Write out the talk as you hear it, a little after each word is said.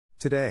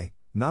Today,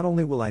 not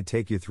only will I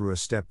take you through a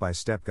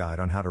step-by-step guide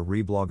on how to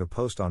reblog a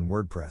post on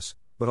WordPress,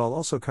 but I'll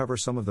also cover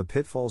some of the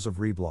pitfalls of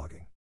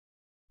reblogging.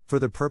 For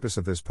the purpose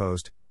of this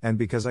post, and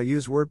because I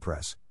use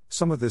WordPress,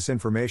 some of this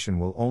information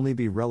will only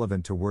be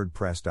relevant to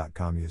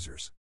WordPress.com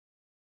users.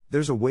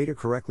 There's a way to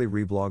correctly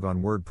reblog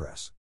on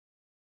WordPress.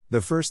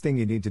 The first thing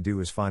you need to do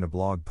is find a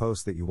blog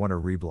post that you want to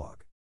reblog.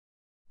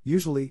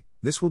 Usually,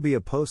 this will be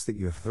a post that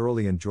you have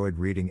thoroughly enjoyed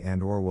reading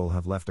and/or will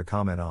have left a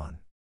comment on.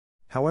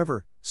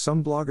 However,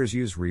 some bloggers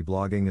use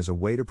reblogging as a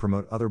way to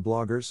promote other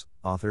bloggers,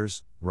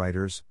 authors,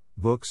 writers,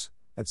 books,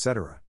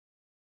 etc.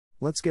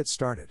 Let's get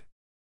started.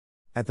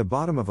 At the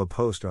bottom of a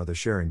post are the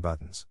sharing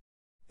buttons.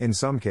 In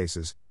some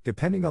cases,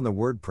 depending on the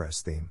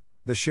WordPress theme,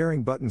 the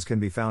sharing buttons can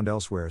be found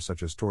elsewhere,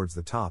 such as towards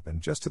the top and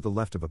just to the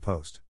left of a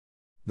post.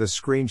 The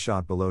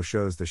screenshot below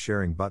shows the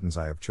sharing buttons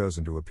I have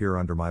chosen to appear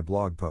under my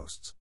blog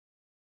posts.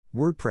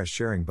 WordPress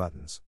sharing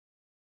buttons.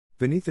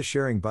 Beneath the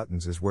sharing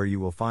buttons is where you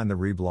will find the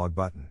reblog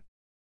button.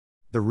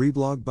 The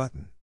reblog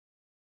button.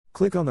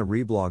 Click on the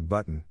reblog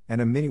button, and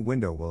a mini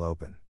window will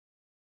open.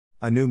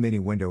 A new mini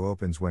window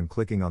opens when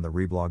clicking on the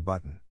reblog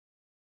button.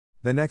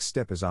 The next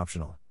step is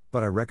optional,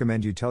 but I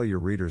recommend you tell your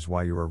readers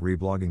why you are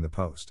reblogging the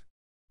post.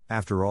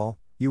 After all,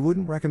 you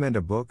wouldn't recommend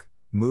a book,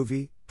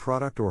 movie,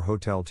 product, or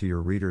hotel to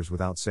your readers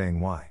without saying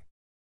why.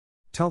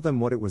 Tell them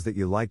what it was that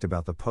you liked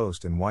about the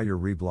post and why you're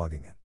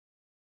reblogging it.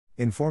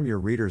 Inform your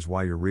readers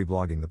why you're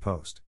reblogging the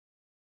post.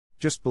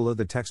 Just below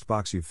the text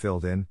box you've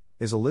filled in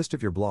is a list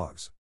of your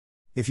blogs.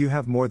 If you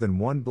have more than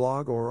one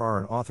blog or are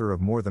an author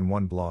of more than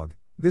one blog,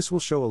 this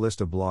will show a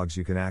list of blogs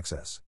you can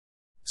access.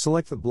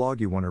 Select the blog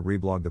you want to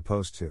reblog the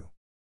post to.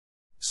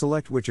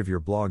 Select which of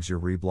your blogs you're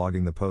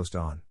reblogging the post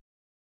on.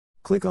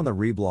 Click on the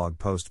Reblog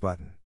Post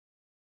button.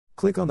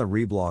 Click on the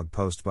Reblog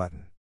Post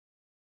button.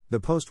 The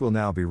post will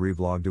now be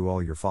reblogged to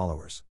all your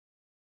followers.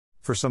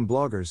 For some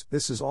bloggers,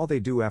 this is all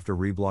they do after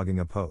reblogging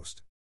a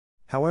post.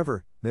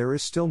 However, there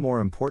is still more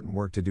important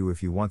work to do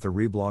if you want the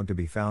reblog to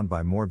be found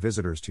by more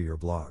visitors to your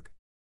blog.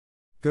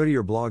 Go to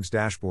your blog's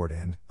dashboard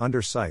and,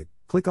 under Site,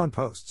 click on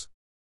Posts.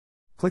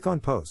 Click on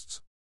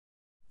Posts.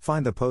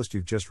 Find the post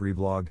you've just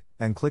reblogged,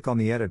 and click on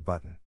the Edit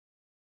button.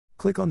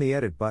 Click on the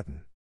Edit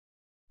button.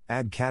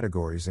 Add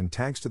categories and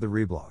tags to the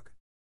reblog.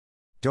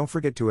 Don't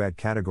forget to add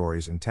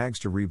categories and tags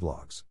to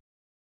reblogs.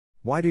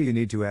 Why do you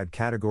need to add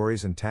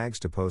categories and tags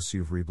to posts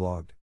you've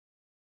reblogged?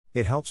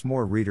 It helps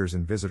more readers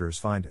and visitors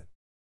find it.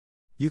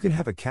 You can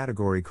have a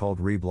category called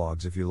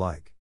reblogs if you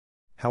like.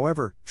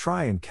 However,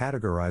 try and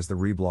categorize the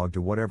reblog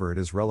to whatever it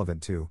is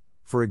relevant to,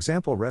 for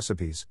example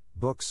recipes,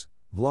 books,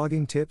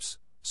 vlogging tips,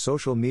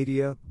 social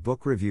media,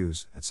 book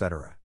reviews,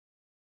 etc.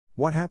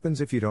 What happens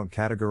if you don't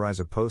categorize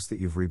a post that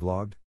you've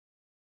reblogged?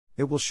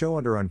 It will show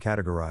under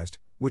Uncategorized,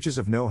 which is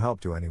of no help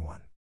to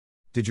anyone.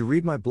 Did you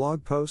read my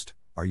blog post?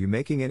 Are you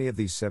making any of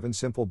these 7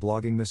 simple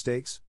blogging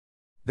mistakes?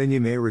 Then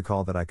you may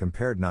recall that I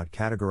compared not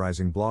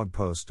categorizing blog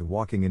posts to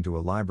walking into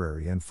a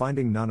library and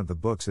finding none of the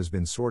books has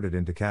been sorted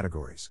into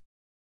categories.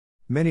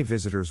 Many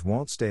visitors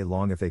won't stay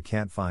long if they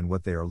can't find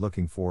what they are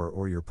looking for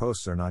or your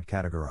posts are not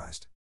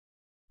categorized.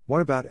 What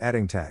about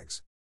adding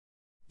tags?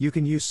 You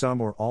can use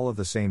some or all of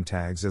the same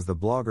tags as the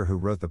blogger who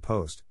wrote the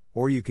post,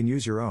 or you can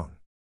use your own.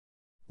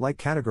 Like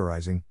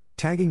categorizing,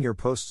 tagging your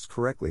posts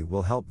correctly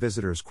will help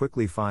visitors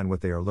quickly find what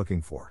they are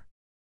looking for.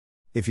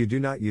 If you do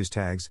not use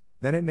tags,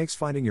 then it makes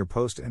finding your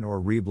post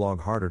and/or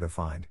reblog harder to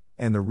find,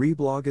 and the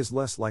reblog is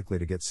less likely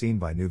to get seen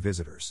by new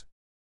visitors.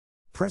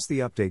 Press the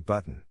Update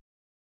button.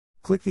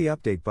 Click the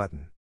Update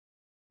button.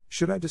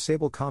 Should I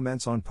disable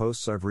comments on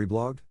posts I've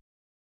reblogged?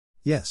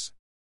 Yes.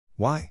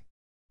 Why?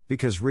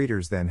 Because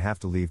readers then have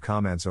to leave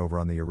comments over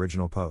on the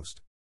original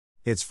post.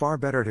 It's far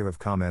better to have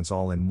comments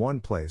all in one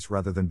place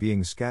rather than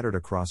being scattered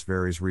across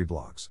various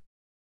reblogs.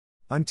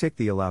 Untick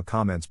the Allow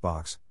Comments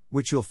box,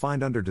 which you'll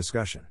find under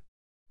Discussion.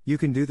 You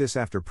can do this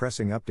after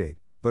pressing Update,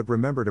 but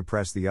remember to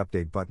press the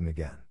Update button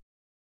again.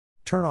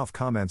 Turn off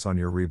comments on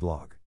your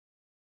reblog.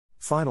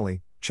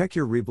 Finally, check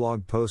your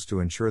reblog post to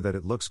ensure that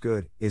it looks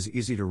good, is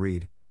easy to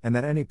read, and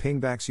that any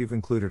pingbacks you've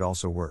included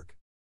also work.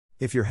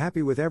 If you're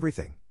happy with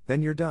everything,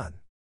 then you're done.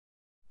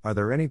 Are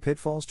there any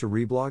pitfalls to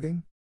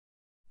reblogging?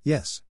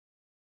 Yes.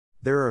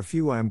 There are a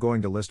few I am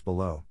going to list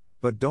below,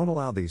 but don't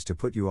allow these to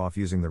put you off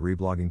using the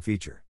reblogging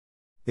feature.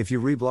 If you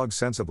reblog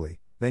sensibly,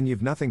 then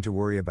you've nothing to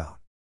worry about.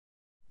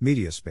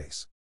 Media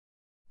space.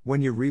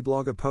 When you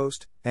reblog a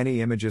post,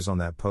 any images on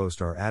that post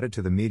are added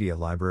to the media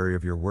library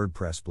of your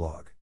WordPress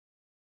blog.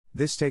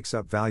 This takes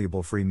up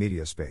valuable free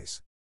media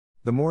space.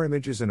 The more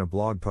images in a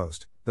blog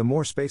post, the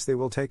more space they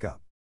will take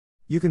up.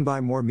 You can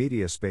buy more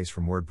media space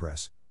from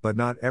WordPress, but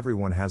not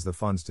everyone has the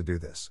funds to do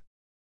this.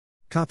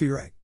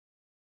 Copyright.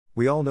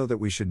 We all know that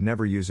we should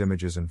never use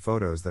images and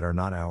photos that are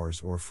not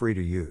ours or free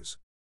to use.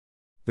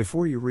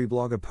 Before you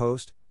reblog a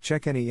post,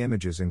 check any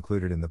images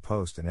included in the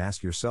post and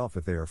ask yourself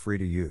if they are free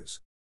to use.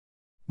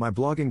 My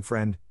blogging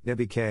friend,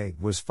 Debbie K.,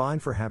 was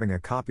fined for having a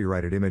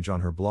copyrighted image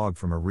on her blog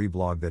from a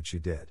reblog that she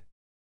did.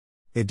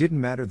 It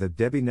didn't matter that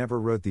Debbie never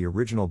wrote the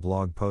original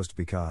blog post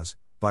because,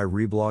 by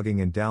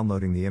reblogging and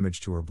downloading the image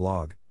to her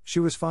blog, she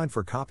was fined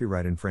for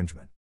copyright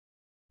infringement.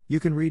 You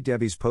can read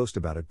Debbie's post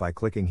about it by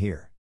clicking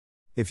here.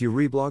 If you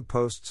reblog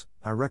posts,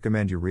 I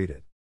recommend you read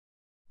it.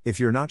 If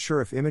you're not sure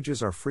if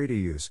images are free to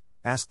use,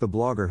 ask the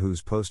blogger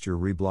whose post you're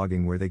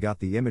reblogging where they got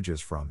the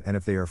images from and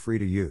if they are free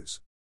to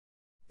use.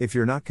 If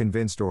you're not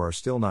convinced or are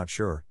still not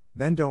sure,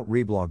 then don't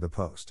reblog the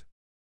post.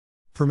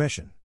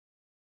 Permission.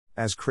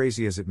 As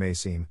crazy as it may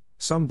seem,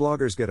 some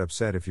bloggers get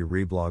upset if you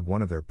reblog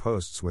one of their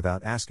posts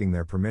without asking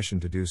their permission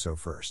to do so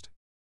first.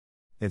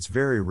 It's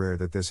very rare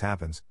that this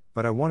happens,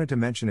 but I wanted to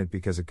mention it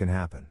because it can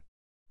happen.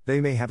 They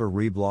may have a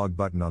reblog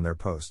button on their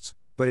posts,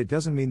 but it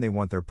doesn't mean they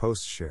want their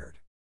posts shared.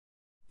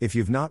 If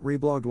you've not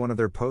reblogged one of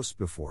their posts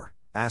before,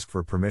 ask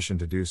for permission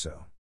to do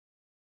so.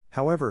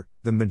 However,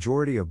 the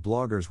majority of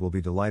bloggers will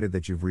be delighted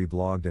that you've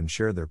reblogged and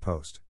shared their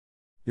post.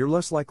 You're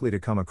less likely to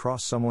come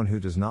across someone who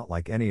does not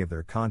like any of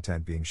their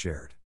content being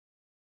shared.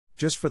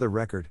 Just for the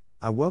record,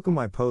 I welcome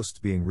my posts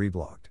being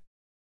reblogged.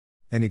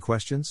 Any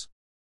questions?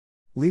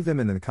 Leave them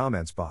in the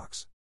comments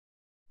box.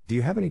 Do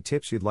you have any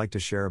tips you'd like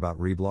to share about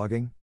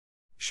reblogging?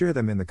 Share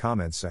them in the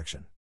comments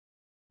section.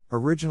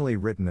 Originally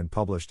written and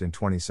published in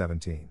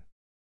 2017.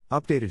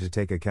 Updated to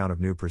take account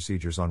of new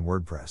procedures on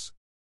WordPress.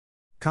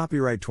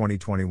 Copyright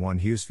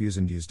 2021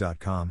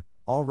 HughesFuseandViews.com,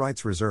 all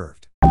rights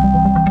reserved.